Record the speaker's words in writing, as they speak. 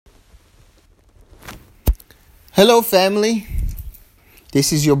Hello, family.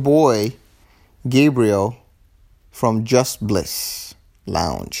 This is your boy, Gabriel, from Just Bliss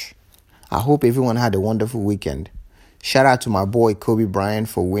Lounge. I hope everyone had a wonderful weekend. Shout out to my boy, Kobe Bryant,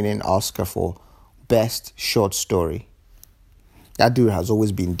 for winning Oscar for Best Short Story. That dude has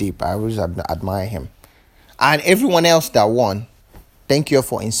always been deep. I always admire him. And everyone else that won, thank you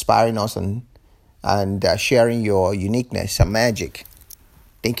for inspiring us and sharing your uniqueness and magic.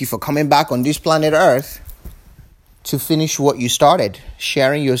 Thank you for coming back on this planet Earth to finish what you started,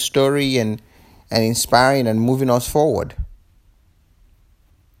 sharing your story and inspiring and moving us forward.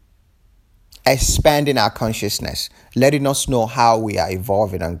 Expanding our consciousness, letting us know how we are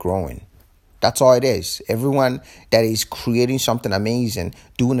evolving and growing. That's all it is. Everyone that is creating something amazing,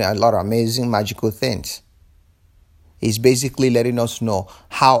 doing a lot of amazing, magical things, is basically letting us know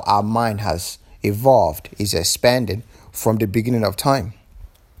how our mind has evolved, is expanding from the beginning of time.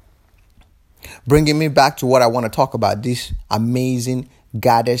 Bringing me back to what I want to talk about this amazing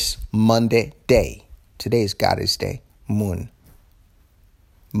Goddess Monday day. Today is Goddess Day, Moon,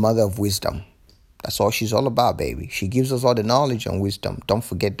 Mother of Wisdom. That's all she's all about, baby. She gives us all the knowledge and wisdom. Don't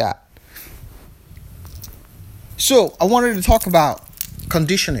forget that. So I wanted to talk about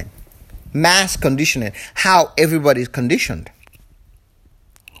conditioning, mass conditioning, how everybody's conditioned.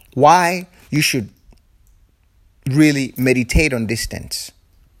 Why you should really meditate on distance.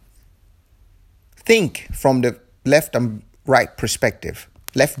 Think from the left and right perspective.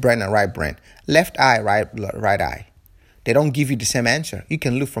 Left brain and right brain. Left eye, right eye. They don't give you the same answer. You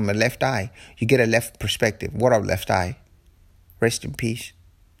can look from a left eye. You get a left perspective. What up, left eye? Rest in peace.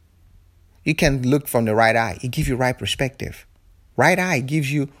 You can look from the right eye. It gives you right perspective. Right eye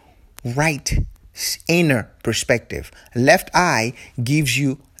gives you right inner perspective. Left eye gives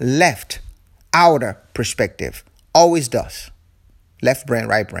you left outer perspective. Always does. Left brain,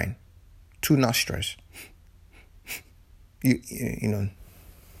 right brain. Two nostrils. You know.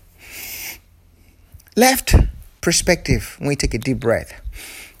 Left perspective when you take a deep breath.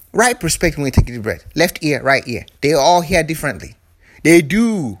 Right perspective when you take a deep breath. Left ear, right ear. They all hear differently. They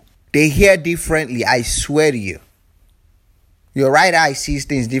do. They hear differently. I swear to you. Your right eye sees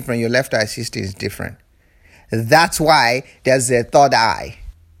things different. Your left eye sees things different. That's why there's a third eye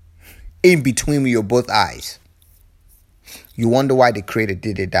in between your both eyes. You wonder why the creator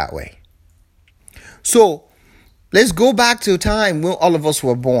did it that way. So let's go back to a time when all of us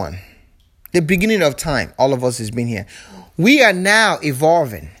were born. The beginning of time, all of us has been here. We are now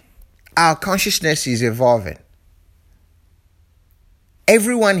evolving. Our consciousness is evolving.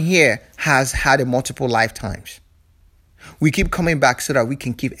 Everyone here has had multiple lifetimes. We keep coming back so that we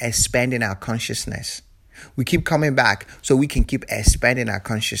can keep expanding our consciousness. We keep coming back so we can keep expanding our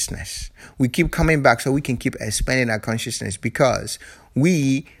consciousness. We keep coming back so we can keep expanding our consciousness because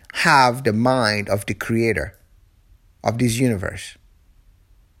we have the mind of the creator of this universe.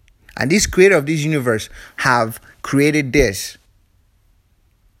 And this creator of this universe have created this.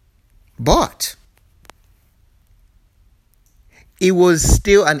 But it was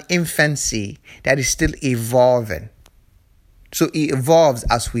still an infancy that is still evolving. So it evolves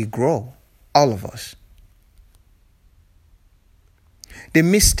as we grow, all of us. The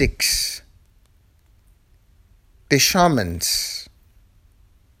mystics, the shamans,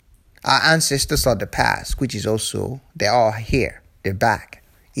 our ancestors of the past, which is also, they're all here. They're back.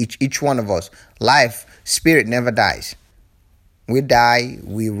 Each one of us. Life, spirit never dies. We die,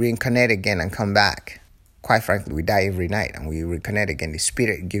 we reincarnate again and come back. Quite frankly, we die every night and we reincarnate again. The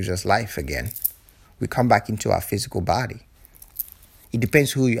spirit gives us life again. We come back into our physical body. It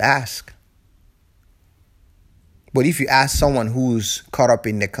depends who you ask. But if you ask someone who's caught up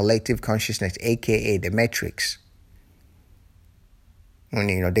in the collective consciousness, aka the matrix, when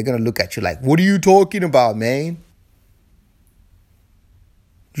they're gonna look at you like, what are you talking about, man?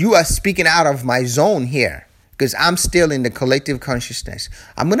 You are speaking out of my zone here because I'm still in the collective consciousness.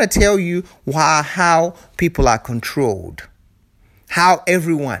 I'm going to tell you how people are controlled. How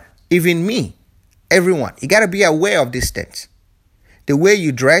everyone, even me, everyone, you got to be aware of these things. The way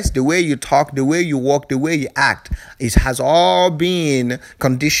you dress, the way you talk, the way you walk, the way you act, it has all been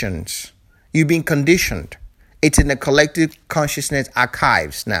conditions. You've been conditioned. It's in the collective consciousness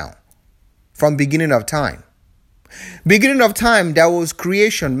archives now from beginning of time. Beginning of time, there was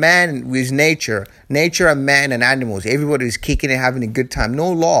creation, man with nature and man and animals. Everybody is kicking and having a good time.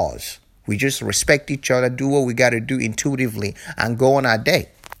 No laws. We just respect each other, do what we got to do intuitively, and go on our day.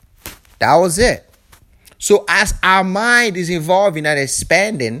 That was it. So as our mind is evolving and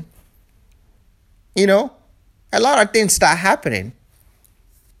expanding, a lot of things start happening.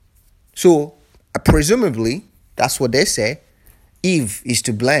 So presumably, that's what they say, Eve is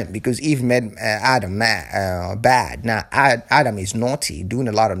to blame because Eve made Adam bad. Now Adam is naughty, doing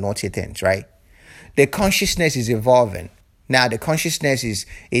a lot of naughty things, right? The consciousness is evolving. Now the consciousness is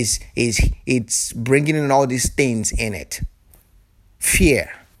it's bringing in all these things in it. Fear,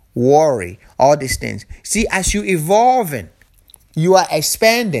 worry, all these things. See, as you evolving, you are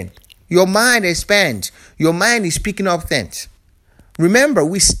expanding. Your mind expands. Your mind is picking up things. Remember,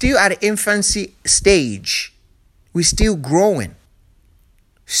 we're still at the infancy stage. We're still growing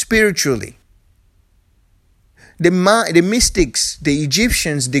spiritually. The mystics, the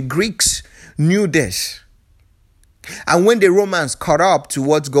Egyptians, the Greeks knew this. And when the Romans caught up to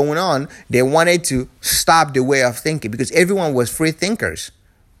what's going on, they wanted to stop the way of thinking because everyone was free thinkers.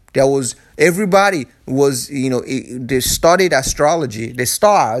 Everybody was, they studied astrology, the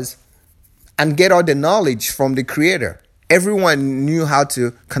stars, and get all the knowledge from the creator. Everyone knew how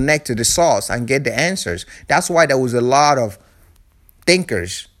to connect to the source and get the answers. That's why there was a lot of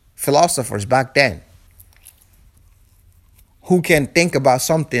thinkers, philosophers back then who can think about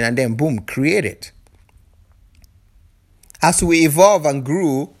something and then boom, create it. As we evolve and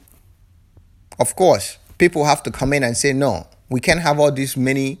grew, of course, people have to come in and say, no, we can't have all these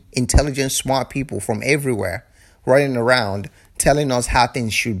many intelligent, smart people from everywhere running around telling us how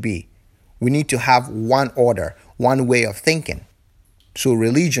things should be. We need to have one order, one way of thinking. So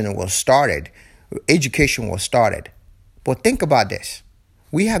religion was started, education was started. But think about this.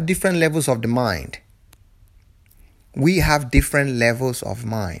 We have different levels of the mind. We have different levels of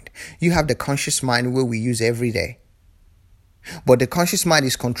mind. You have the conscious mind where we use every day. But the conscious mind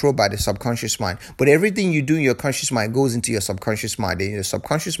is controlled by the subconscious mind. But everything you do in your conscious mind goes into your subconscious mind. And your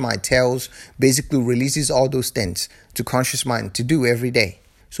subconscious mind basically releases all those things to conscious mind to do every day.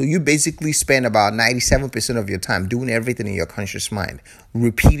 So you basically spend about 97% of your time doing everything in your conscious mind,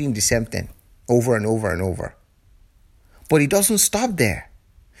 repeating the same thing over and over and over. But it doesn't stop there.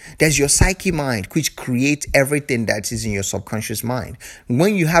 There's your psyche mind, which creates everything that is in your subconscious mind.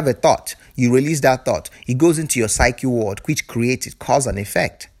 When you have a thought, you release that thought. It goes into your psyche world, which creates it, cause and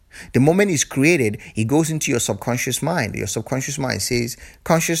effect. The moment it's created, it goes into your subconscious mind. Your subconscious mind says,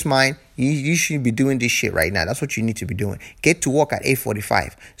 conscious mind, you should be doing this shit right now. That's what you need to be doing. Get to work at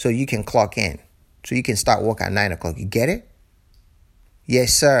 8:45 so you can clock in. So you can start work at 9 o'clock. You get it?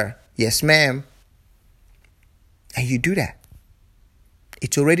 Yes, sir. Yes, ma'am. And you do that.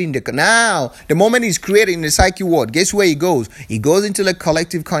 It's already in now, the moment it's created in the psyche world, guess where it goes? It goes into the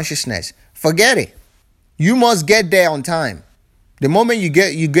collective consciousness. Forget it. You must get there on time. The moment you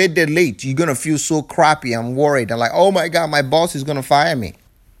get there late, you're going to feel so crappy and worried and like, oh my God, my boss is going to fire me.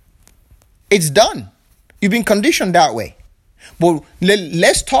 It's done. You've been conditioned that way. But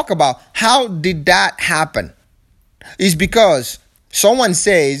let's talk about how did that happen? It's because someone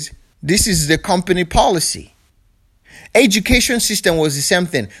says this is the company policy. Education system was the same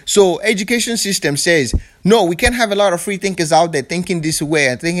thing. So education system says, no, we can't have a lot of free thinkers out there thinking this way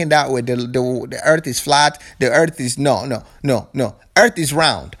and thinking that way. The earth is flat. The earth is, no. Earth is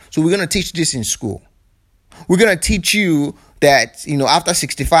round. So we're going to teach this in school. We're going to teach you that, after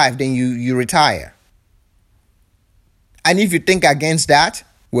 65, then you retire. And if you think against that,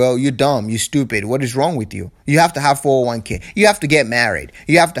 well, you're dumb. You're stupid. What is wrong with you? You have to have 401k. You have to get married.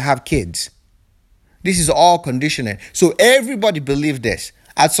 You have to have kids. This is all conditioning. So everybody believes this.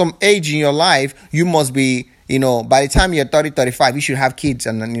 At some age in your life, you must be, by the time you're 30, 35, you should have kids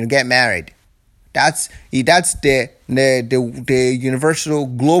and get married. That's the universal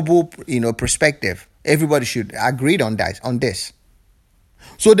global, perspective. Everybody should agree on this.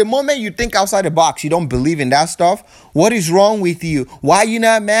 So the moment you think outside the box, you don't believe in that stuff. What is wrong with you? Why are you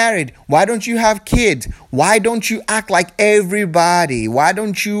not married? Why don't you have kids? Why don't you act like everybody? Why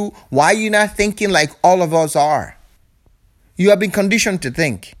are you not thinking like all of us are? You have been conditioned to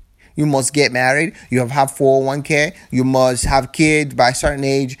think. You must get married. You have 401k. You must have kids by a certain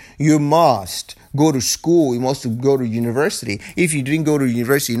age. You must go to school. You must go to university. If you didn't go to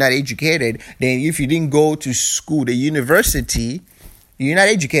university, you're not educated. Then if you didn't go to school, the university, you're not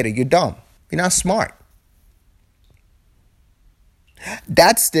educated. You're dumb. You're not smart.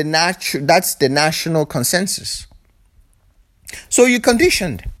 That's the national consensus. So you're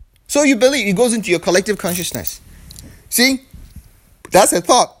conditioned. So you believe. It goes into your collective consciousness. See? That's a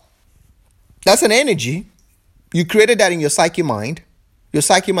thought. That's an energy. You created that in your psyche mind. Your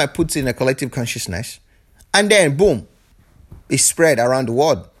psyche mind puts in a collective consciousness. And then, boom, it's spread around the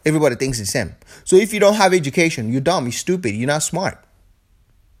world. Everybody thinks the same. So if you don't have education, you're dumb, you're stupid, you're not smart.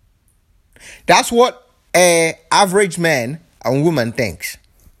 That's what an average man and woman thinks.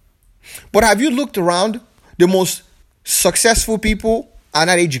 But have you looked around? The most successful people are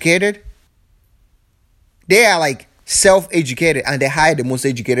not educated. They are like self-educated, and they hire the most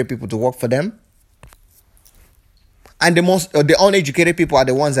educated people to work for them. And the uneducated people are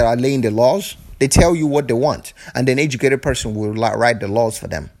the ones that are laying the laws. They tell you what they want, and then an educated person will write the laws for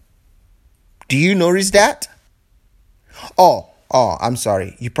them. Do you notice that? Oh, I'm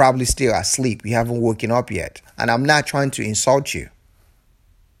sorry. You're probably still asleep. You haven't woken up yet. And I'm not trying to insult you.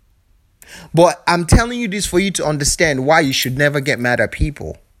 But I'm telling you this for you to understand why you should never get mad at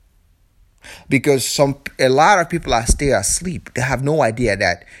people. Because a lot of people are still asleep. They have no idea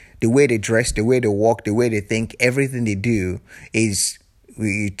that the way they dress, the way they walk, the way they think, everything they do it's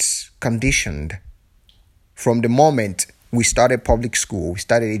conditioned from the moment we started public school, we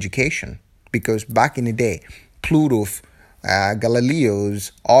started education. Because back in the day, Pluto,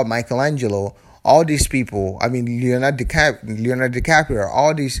 Galileo's, or Michelangelo, all these people, I mean, Leonardo DiCaprio,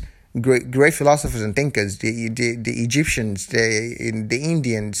 all these great philosophers and thinkers, the Egyptians, the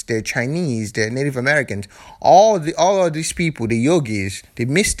Indians, the Chinese, the Native Americans, all of these people, the yogis, the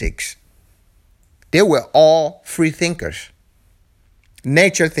mystics, they were all free thinkers,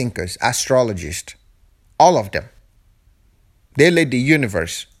 nature thinkers, astrologists, all of them. They let the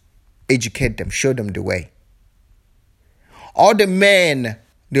universe educate them, show them the way. All the men,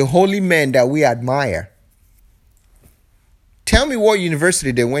 the holy men that we admire, tell me what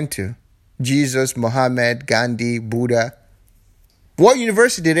university they went to. Jesus, Muhammad, Gandhi, Buddha. What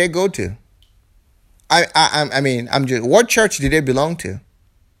university did they go to? What church did they belong to?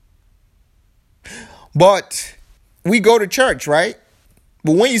 But we go to church, right?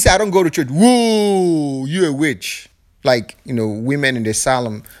 But when you say I don't go to church, whoa, you're a witch. Like, women in the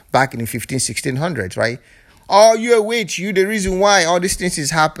asylum back in the 1600s, right? Oh, you're a witch. You're the reason why all these things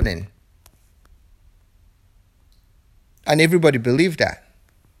is happening. And everybody believed that.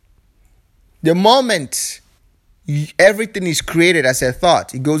 The moment everything is created as a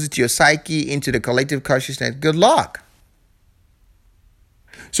thought, it goes into your psyche, into the collective consciousness, good luck.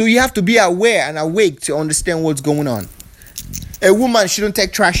 So you have to be aware and awake to understand what's going on. A woman shouldn't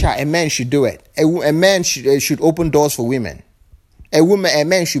take trash out. A man should do it. A man should open doors for women. A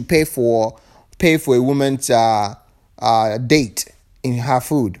man should pay for a woman's date in her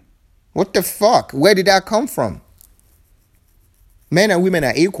food. What the fuck? Where did that come from? Men and women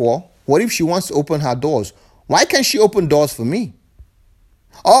are equal. What if she wants to open her doors? Why can't she open doors for me?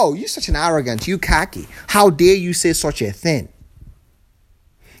 Oh, you're such an arrogant, you cocky. How dare you say such a thing?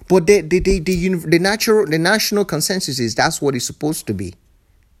 But the national consensus is that's what it's supposed to be.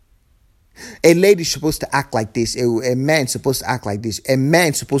 A lady's supposed to act like this. A man's supposed to act like this. A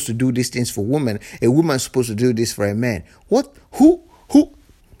man's supposed to do these things for women. A woman's supposed to do this for a man. What? Who?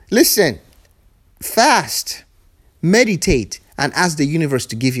 Listen. Fast. Meditate. And ask the universe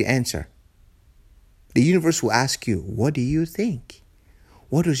to give you answer. The universe will ask you, what do you think?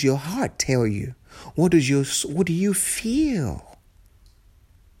 What does your heart tell you? What do you feel?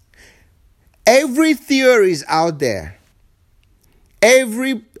 Every theory is out there.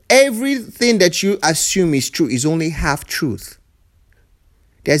 Everything that you assume is true is only half truth.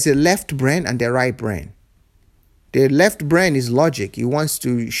 There's a left brain and the right brain. The left brain is logic. It wants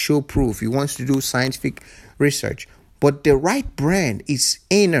to show proof. It wants to do scientific research. But the right brain is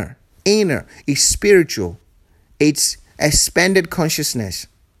inner, it's spiritual, it's expanded consciousness.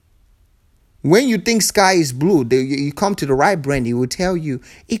 When you think sky is blue, you come to the right brain, it will tell you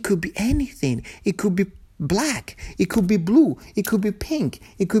it could be anything. It could be black, it could be blue, it could be pink,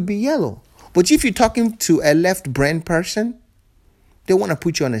 it could be yellow. But if you're talking to a left brain person, they want to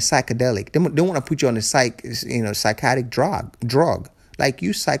put you on a psychedelic. They want to put you on a psychotic drug. Like,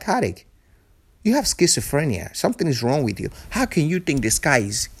 you psychotic. You have schizophrenia. Something is wrong with you. How can you think the sky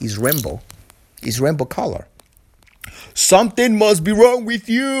is rainbow? Is rainbow color? Something must be wrong with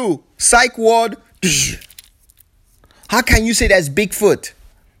you. Psych ward. How can you say that's Bigfoot?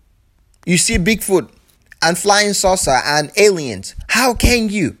 You see Bigfoot and flying saucer and aliens. How can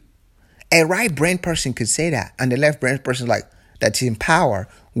you? A right brain person could say that. And the left brain person that's in power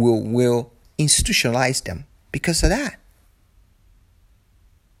will institutionalize them because of that.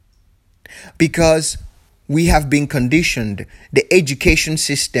 Because we have been conditioned. The education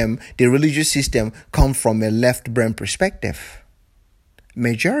system, the religious system come from a left brain perspective.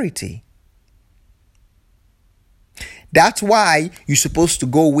 Majority. That's why you're supposed to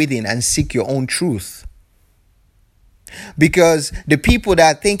go within and seek your own truth. Because the people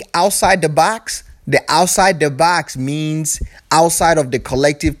that think outside the box means outside of the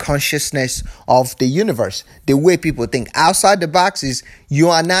collective consciousness of the universe. The way people think outside the box is you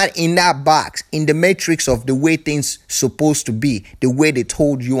are not in that box, in the matrix of the way things supposed to be, the way they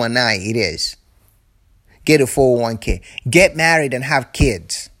told you and I it is. Get a 401k, get married and have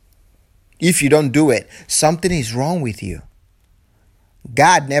kids. If you don't do it, something is wrong with you.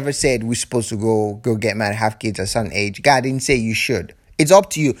 God never said we're supposed to go get married, have kids at a certain age. God didn't say you should. It's up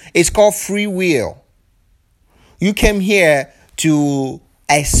to you. It's called free will. You came here to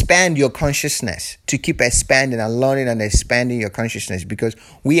expand your consciousness, to keep expanding and learning and expanding your consciousness, because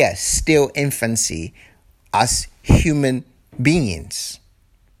we are still infancy as human beings.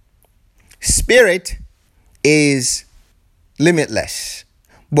 Spirit is limitless,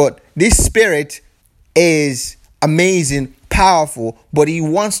 but this spirit is amazing, powerful, but he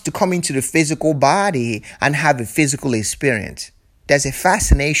wants to come into the physical body and have a physical experience. There's a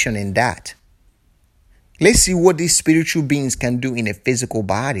fascination in that. Let's see what these spiritual beings can do in a physical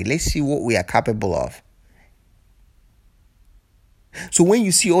body. Let's see what we are capable of. So when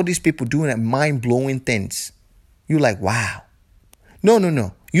you see all these people doing mind-blowing things, you're like, wow.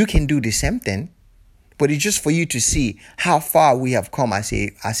 No. You can do the same thing. But it's just for you to see how far we have come as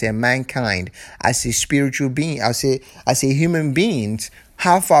a mankind, as a spiritual being, as a human beings,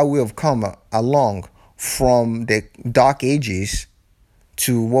 how far we have come along from the dark ages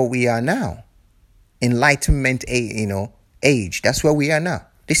to what we are now. Enlightenment age. That's where we are now.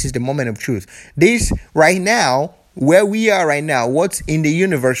 This is the moment of truth. This right now, where we are right now, what's in the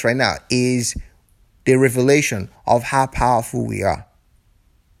universe right now is the revelation of how powerful we are.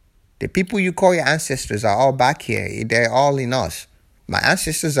 The people you call your ancestors are all back here. They're all in us. My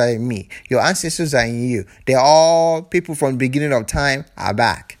ancestors are in me. Your ancestors are in you. They're all people from the beginning of time are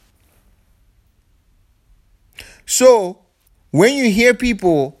back. So when you hear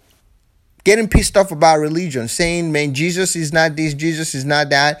people getting pissed off about religion, saying, man, Jesus is not this, Jesus is not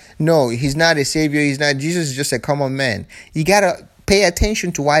that. No, he's not a savior. He's not. Jesus is just a common man. You got to pay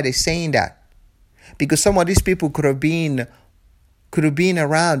attention to why they're saying that. Because some of these people could have been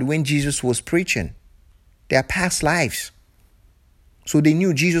around when Jesus was preaching. Their past lives. So they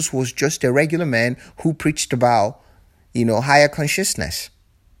knew Jesus was just a regular man who preached about, higher consciousness.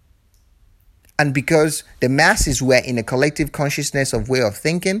 And because the masses were in a collective consciousness of way of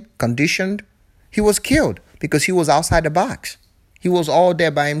thinking, conditioned, he was killed because he was outside the box. He was all there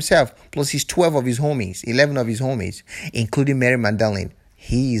by himself, plus his 11 of his homies, including Mary Magdalene,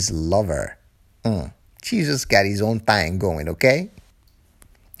 his lover. Jesus got his own thing going, okay?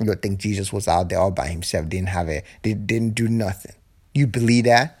 You don't think Jesus was out there all by himself, didn't do nothing. You believe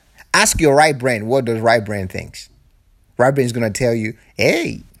that? Ask your right brain, what does right brain think? Right brain is going to tell you,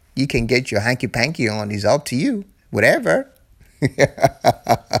 hey, you can get your hanky-panky on. It's up to you. Whatever.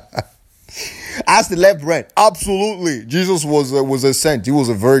 Ask the left brain. Absolutely. Jesus was a saint. He was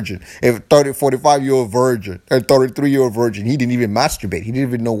a virgin. A 45-year-old virgin. A 33-year-old virgin. He didn't even masturbate. He didn't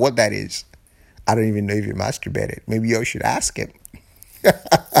even know what that is. I don't even know if he masturbated. Maybe you should ask him.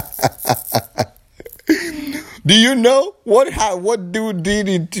 Do you know what dude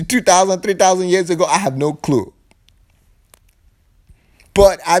did 2,000, 3,000 years ago? I have no clue.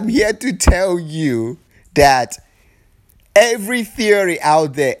 But I'm here to tell you that every theory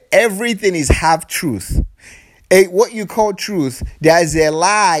out there, everything is half truth. What you call truth, there's a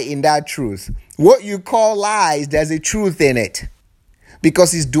lie in that truth. What you call lies, there's a truth in it.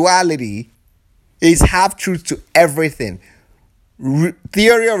 Because it's duality. It's half truth to everything.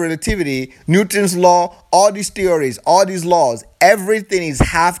 Theory of relativity, Newton's law, all these theories, all these laws, everything is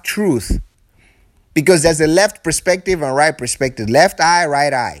half truth. Because there's a left perspective and right perspective. Left eye,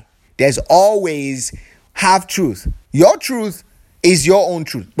 right eye. There's always half truth. Your truth is your own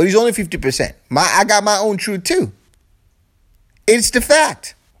truth, but it's only 50%. I got my own truth too. It's the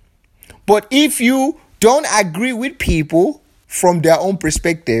fact. But if you don't agree with people from their own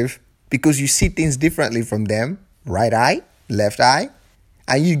perspective because you see things differently from them, right eye, left eye,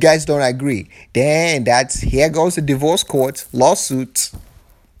 and you guys don't agree, then here goes the divorce courts, lawsuits.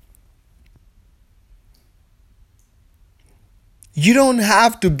 You don't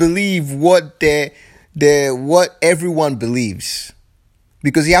have to believe what what everyone believes.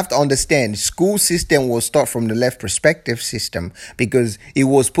 Because you have to understand, school system will start from the left perspective system because it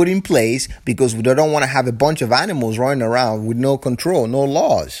was put in place because we don't want to have a bunch of animals running around with no control, no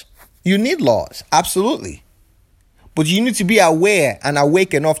laws. You need laws, absolutely. But you need to be aware and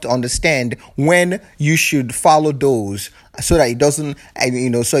awake enough to understand when you should follow those so that it doesn't,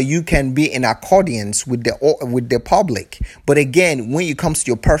 so you can be in accordance with the public. But again, when it comes to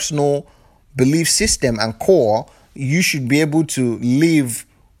your personal belief system and core, you should be able to live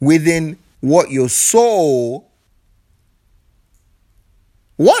within what your soul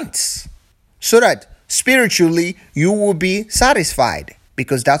wants so that spiritually you will be satisfied.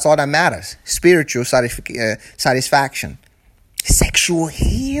 Because that's all that matters. Spiritual satisfaction. Sexual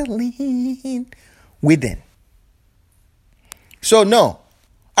healing within. So no,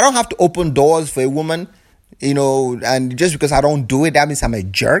 I don't have to open doors for a woman, and just because I don't do it, that means I'm a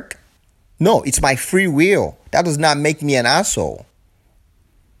jerk. No, it's my free will. That does not make me an asshole.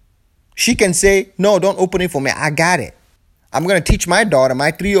 She can say, no, don't open it for me. I got it. I'm going to teach my daughter,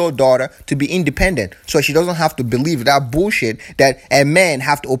 my 3-year-old daughter, to be independent so she doesn't have to believe that bullshit that a man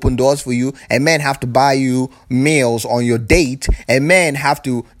have to open doors for you, a man have to buy you meals on your date, a man have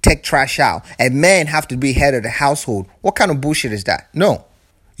to take trash out, a man have to be head of the household. What kind of bullshit is that? No.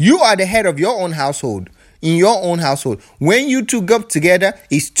 You are the head of your own household, in your own household. When you two get together,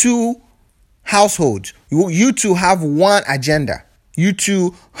 it's two households. You two have one agenda. You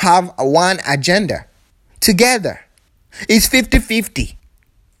two have one agenda together. It's 50-50.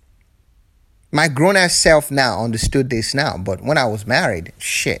 My grown-ass self now understood this now. But when I was married,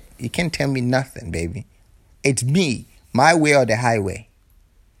 shit, you can't tell me nothing, baby. It's me, my way or the highway.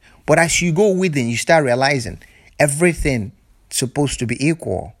 But as you go within, you start realizing everything supposed to be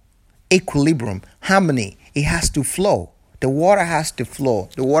equal. Equilibrium, harmony, it has to flow. The water has to flow.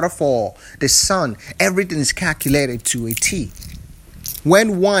 The waterfall, the sun, everything is calculated to a T.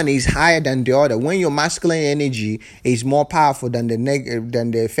 When one is higher than the other, when your masculine energy is more powerful than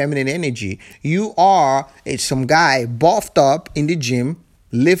the feminine energy, you are some guy buffed up in the gym,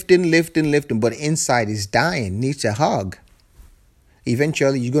 lifting, but inside is dying, needs a hug.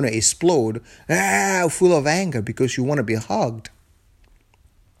 Eventually, you're going to explode, full of anger because you want to be hugged.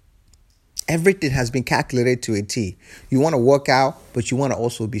 Everything has been calculated to a T. You want to work out, but you want to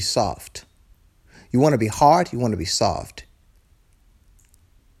also be soft. You want to be hard, you want to be soft.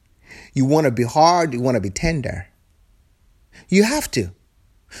 You want to be hard, you want to be tender. You have to.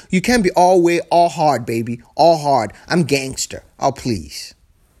 You can't be all hard, baby. All hard. I'm gangster. Oh, please.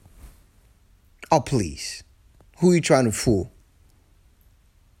 Oh, please. Who are you trying to fool?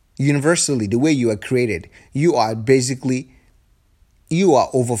 Universally, the way you are created, you are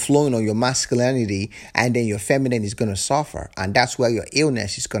overflowing on your masculinity, and then your feminine is going to suffer. And that's where your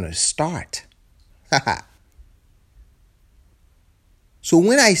illness is going to start. So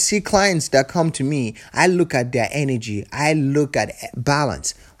when I see clients that come to me, I look at their energy. I look at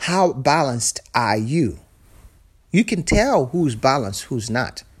balance. How balanced are you? You can tell who's balanced, who's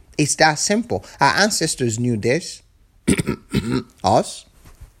not. It's that simple. Our ancestors knew this. Us,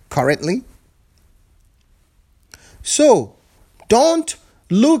 currently. So don't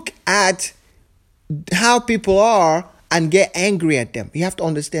look at how people are and get angry at them. You have to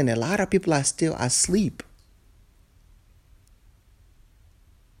understand a lot of people are still asleep.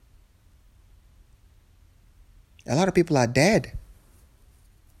 A lot of people are dead.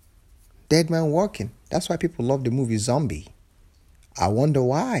 Dead man walking. That's why people love the movie Zombie. I wonder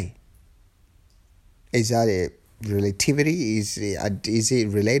why. Is that a relativity? Is it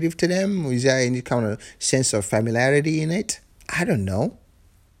relative to them? Is there any kind of sense of familiarity in it? I don't know.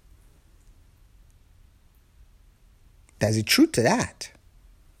 There's a truth to that.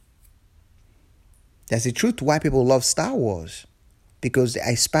 There's a truth to why people love Star Wars. Because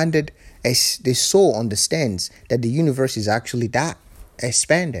the soul understands that the universe is actually that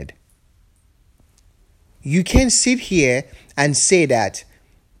expanded. You can't sit here and say that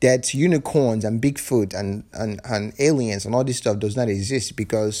unicorns and Bigfoot and aliens and all this stuff does not exist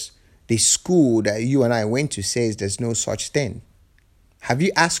because the school that you and I went to says there's no such thing. Have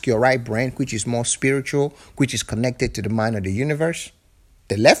you asked your right brain, which is more spiritual, which is connected to the mind of the universe?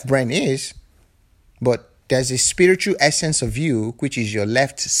 The left brain is, but there's a spiritual essence of you, which is your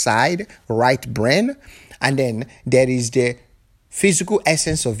left side, right brain. And then there is the physical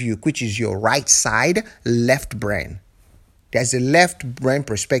essence of you, which is your right side, left brain. There's a left brain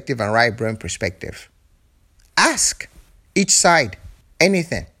perspective and right brain perspective. Ask each side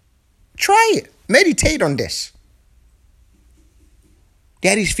anything. Try it. Meditate on this.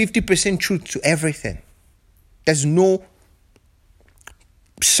 There is 50% truth to everything. There's no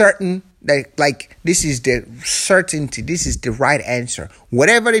certain, like this is the certainty, this is the right answer.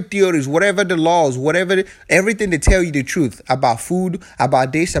 Whatever the theories, whatever the laws, everything they tell you the truth about food,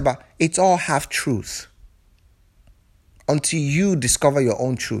 about this, it's all half truth. Until you discover your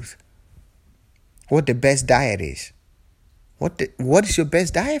own truth. What the best diet is. What is your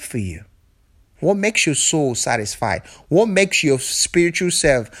best diet for you? What makes your soul satisfied? What makes your spiritual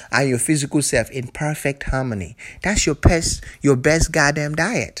self and your physical self in perfect harmony? That's your best goddamn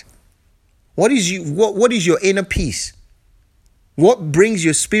diet. What is your inner peace? What brings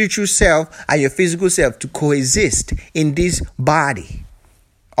your spiritual self and your physical self to coexist in this body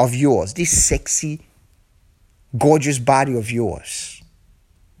of yours? This sexy, gorgeous body of yours.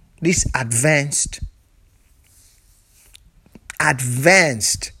 This advanced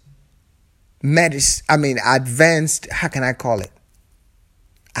medicine, advanced, how can I call it?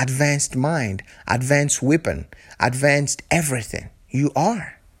 advanced mind, advanced weapon, advanced everything. You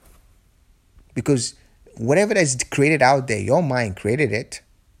are. Because whatever that's created out there, your mind created it.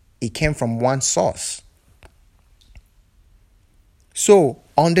 It came from one source. So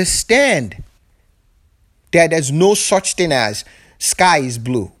understand that there's no such thing as sky is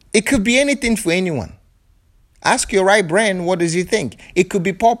blue. It could be anything for anyone. Ask your right brain, what does he think? It could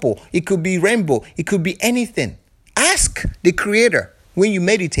be purple. It could be rainbow. It could be anything. Ask the creator when you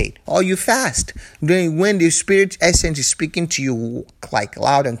meditate or you fast. Then when the spirit essence is speaking to you like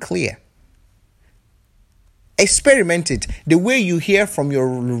loud and clear. Experiment it. The way you hear from your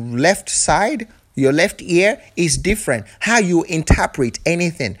left side, your left ear is different. How you interpret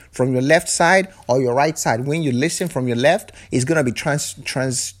anything from your left side or your right side. When you listen from your left, it's going to be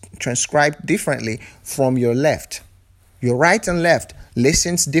transcribed differently from your left. Your right and left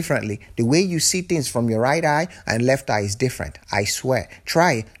listens differently. The way you see things from your right eye and left eye is different. I swear.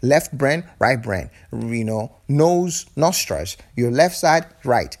 Try left brain, right brain. Nose, nostrils. Your left side,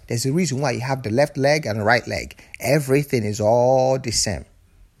 right. There's a reason why you have the left leg and the right leg. Everything is all the same.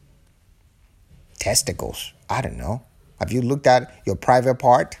 Testicles. I don't know. Have you looked at your private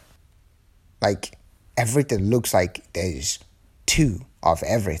part? Like everything looks like there's two of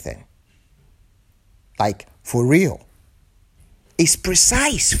everything. Like for real. It's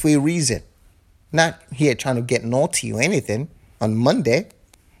precise for a reason. Not here trying to get naughty or anything. On Monday,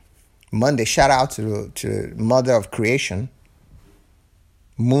 shout out to Mother of Creation.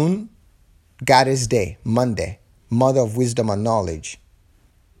 Moon, Goddess Day, Monday. Mother of Wisdom and Knowledge.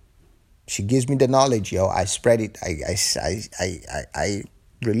 She gives me the knowledge, yo. I spread it. I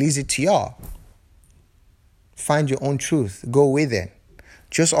release it to y'all. Find your own truth. Go with it.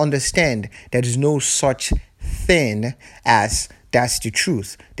 Just understand there is no such thing as that's the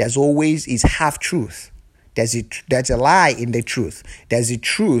truth. There's always is half truth. There's a lie in the truth. There's a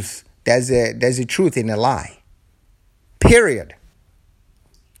truth. There's a truth in a lie. Period.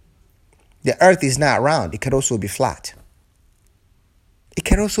 The earth is not round. It could also be flat. It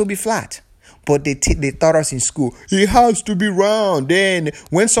can also be flat. But they taught us in school, it has to be round. Then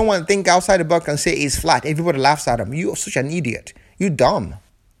when someone think outside the box and say it's flat, everybody laughs at them. You're such an idiot. You're dumb.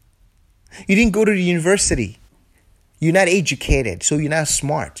 You didn't go to the university. You're not educated, so you're not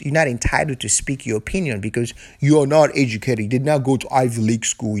smart. You're not entitled to speak your opinion because you're not educated. You did not go to Ivy League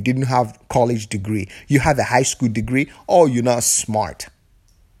school. You didn't have college degree. You have a high school degree. Oh, you're not smart.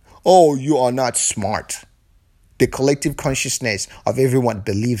 Oh, you are not smart. The collective consciousness of everyone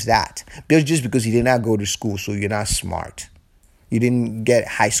believes that. But just because you did not go to school, so you're not smart. You didn't get a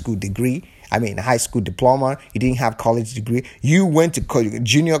high school diploma. You didn't have college degree. You went to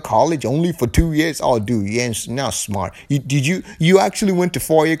junior college only for 2 years. Oh, dude, you're not smart. You actually went to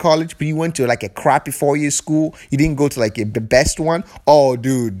 4-year college, but you went to like a crappy 4-year school. You didn't go to like the best one. Oh,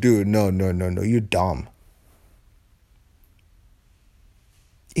 dude, no. You're dumb.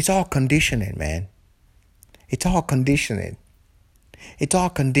 It's all conditioning, man. It's all conditioning.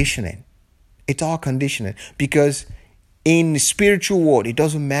 Because in the spiritual world, it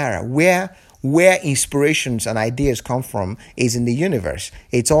doesn't matter where inspirations and ideas come from is in the universe.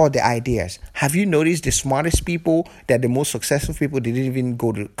 It's all the ideas. Have you noticed the smartest people, that the most successful people, they didn't even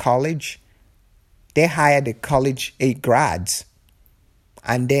go to college? They hire the college grads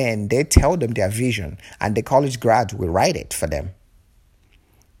and then they tell them their vision and the college grads will write it for them.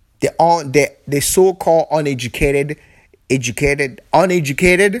 The so-called uneducated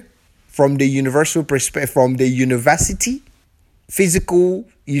from the universal perspective, from the university, physical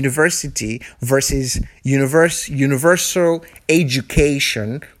university versus universal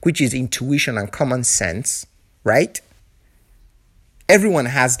education, which is intuition and common sense, right? Everyone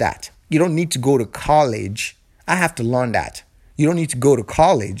has that. You don't need to go to college. I have to learn that. You don't need to go to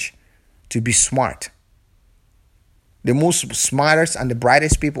college to be smart. The most smartest and the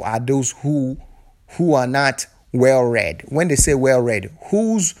brightest people are those who are not well read. When they say well read,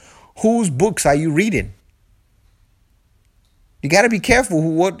 whose books are you reading? You got to be careful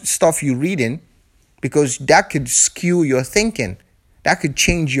what stuff you're reading, because that could skew your thinking. That could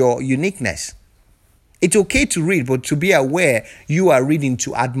change your uniqueness. It's okay to read, but to be aware you are reading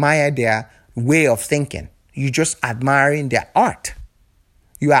to admire their way of thinking. You're just admiring their art.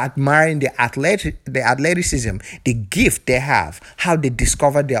 You are admiring the athleticism, the gift they have, how they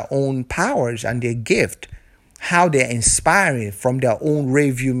discover their own powers and their gift, how they're inspiring from their own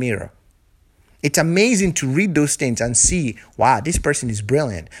rearview mirror. It's amazing to read those things and see, wow, this person is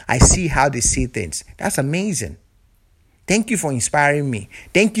brilliant. I see how they see things. That's amazing. Thank you for inspiring me.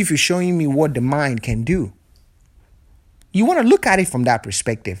 Thank you for showing me what the mind can do. You want to look at it from that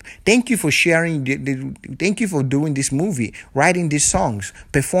perspective. Thank you for sharing. Thank you for doing this movie, writing these songs,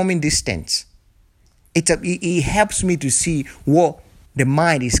 performing these things. It helps me to see what the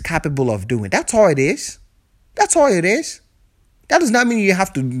mind is capable of doing. That's all it is. That's all it is. That does not mean you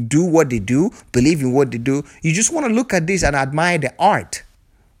have to do what they do, believe in what they do. You just want to look at this and admire the art.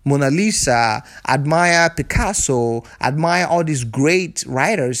 Mona Lisa, admire Picasso, admire all these great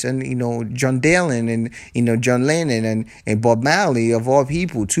writers, and John Dylan and John Lennon and Bob Marley of all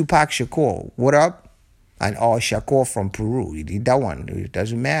people, Tupac Shakur. What up? And Shakur from Peru. You did that one. It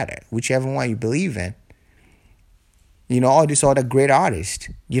doesn't matter. Whichever one you believe in. All these other great artists.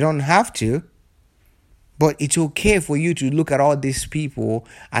 You don't have to. But it's okay for you to look at all these people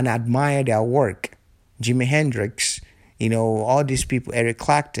and admire their work. Jimi Hendrix, all these people, Eric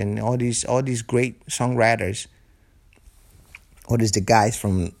Clapton, all these great songwriters. All these the guys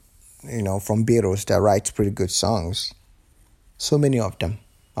from Beatles that writes pretty good songs. So many of them.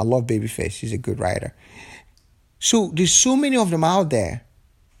 I love Babyface. He's a good writer. So there's so many of them out there.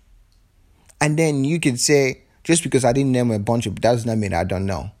 And then you can say, just because I didn't name a bunch of, does not mean I don't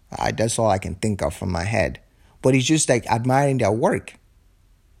know. That's all I can think of from my head. But it's just like admiring their work.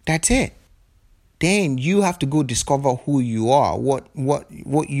 That's it. Then you have to go discover who you are, what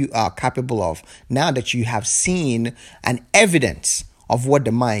you are capable of. Now that you have seen an evidence of what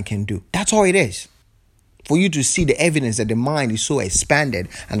the mind can do. That's all it is. For you to see the evidence that the mind is so expanded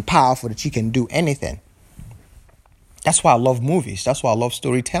and powerful that you can do anything. That's why I love movies. That's why I love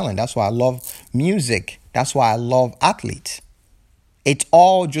storytelling. That's why I love music. That's why I love athletes. It's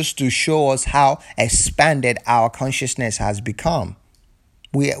all just to show us how expanded our consciousness has become.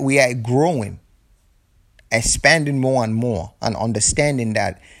 We are growing, expanding more and more, and understanding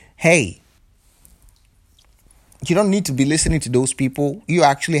that, hey, you don't need to be listening to those people. You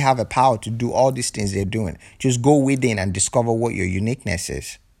actually have a power to do all these things they're doing. Just go within and discover what your uniqueness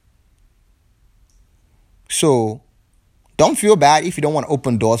is. So, don't feel bad if you don't want to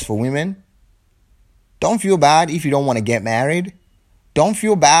open doors for women. Don't feel bad if you don't want to get married. Don't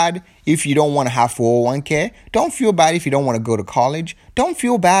feel bad if you don't want to have 401k. Don't feel bad if you don't want to go to college. Don't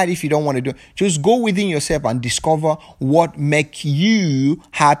feel bad if you don't want to do. Just go within yourself and discover what makes you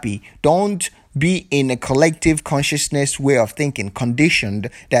happy. Don't be in a collective consciousness way of thinking, conditioned,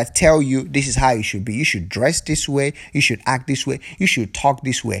 that tell you this is how you should be. You should dress this way. You should act this way. You should talk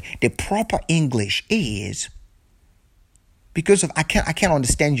this way. The proper English is, because of I can't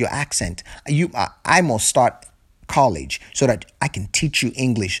understand your accent. I must start college so that I can teach you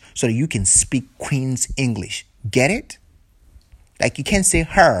English so that you can speak Queen's English. Get it? Like you can't say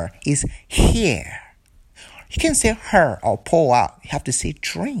her, is here. You can't say her or pour out. You have to say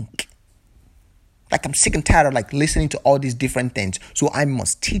drink. Like I'm sick and tired of like listening to all these different things. So I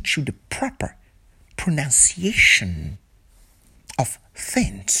must teach you the proper pronunciation of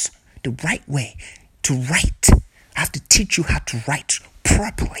things, the right way to write. I have to teach you how to write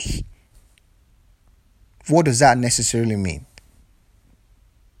properly. What does that necessarily mean?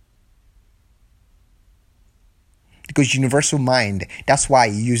 Because universal mind, that's why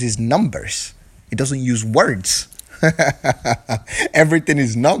it uses numbers. It doesn't use words. Everything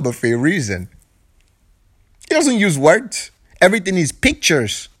is number for a reason. It doesn't use words. Everything is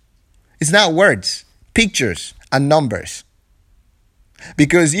pictures. It's not words, pictures and numbers.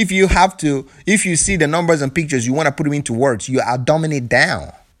 Because if you see the numbers and pictures, you want to put them into words, you are dumbing it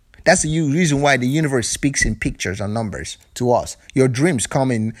down. That's the reason why the universe speaks in pictures and numbers to us. Your dreams come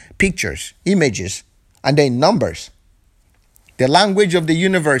in pictures, images, and then numbers. The language of the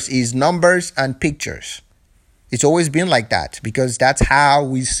universe is numbers and pictures. It's always been like that because that's how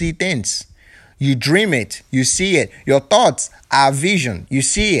we see things. You dream it, you see it. Your thoughts are vision, you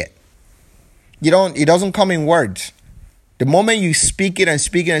see it. It doesn't come in words. The moment you speak it and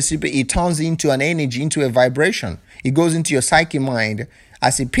speak it and speak it, it turns into an energy, into a vibration. It goes into your psyche mind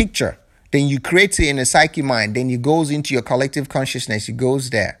as a picture. Then you create it in a psyche mind. Then it goes into your collective consciousness. It goes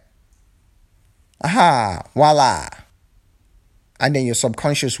there. Aha, voila. And then your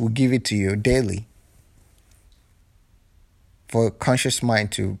subconscious will give it to you daily for a conscious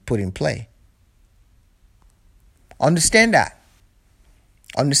mind to put in play. Understand that.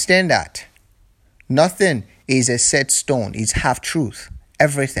 Understand that. Nothing is a set stone. It's half truth.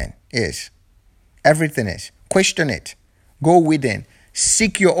 Everything is. Everything is. Question it. Go within.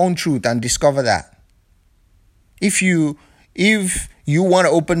 Seek your own truth and discover that. If you want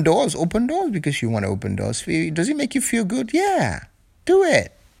to open doors because you want to open doors. Does it make you feel good? Yeah. Do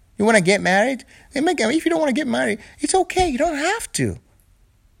it. You want to get married? If you don't want to get married, it's okay. You don't have to.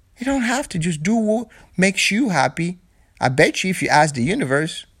 You don't have to. Just do what makes you happy. I bet you if you ask the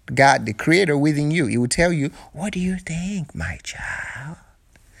universe, God, the creator within you. He will tell you, what do you think, my child?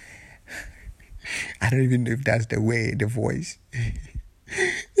 I don't even know if that's the voice.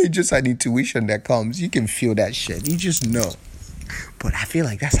 It's just an intuition that comes. You can feel that shit. You just know. But I feel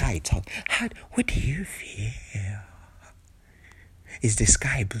like that's how I talk. What do you feel? Is the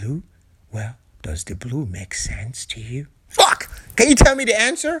sky blue? Well, does the blue make sense to you? Fuck! Can you tell me the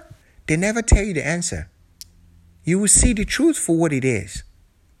answer? They never tell you the answer. You will see the truth for what it is.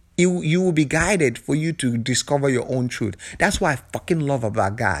 You will be guided for you to discover your own truth. That's what I fucking love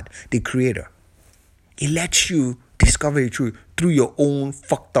about God, the creator. He lets you discover the truth through your own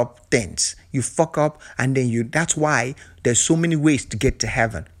fucked up things. You fuck up and then that's why there's so many ways to get to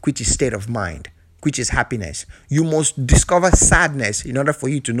heaven, which is state of mind, which is happiness. You must discover sadness in order for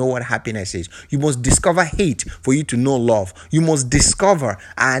you to know what happiness is. You must discover hate for you to know love. You must discover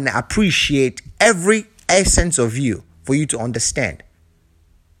and appreciate every essence of you for you to understand.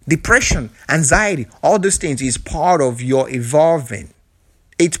 Depression, anxiety, all those things is part of your evolving.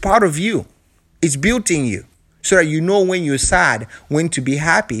 It's part of you. It's built in you. So that you know when you're sad, when to be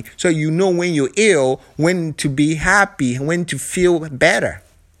happy. So you know when you're ill, when to be happy, when to feel better.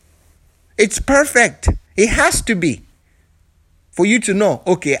 It's perfect. It has to be. For you to know,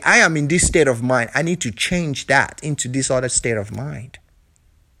 okay, I am in this state of mind. I need to change that into this other state of mind.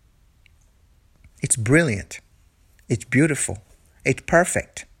 It's brilliant. It's beautiful. It's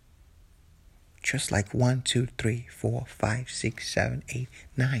perfect. Just like 1, 2, 3, 4, 5, 6, 7, 8,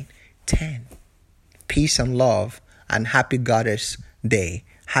 9, 10. Peace and love and happy Goddess Day.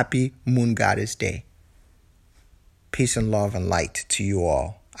 Happy Moon Goddess Day. Peace and love and light to you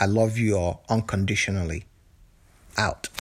all. I love you all unconditionally. Out.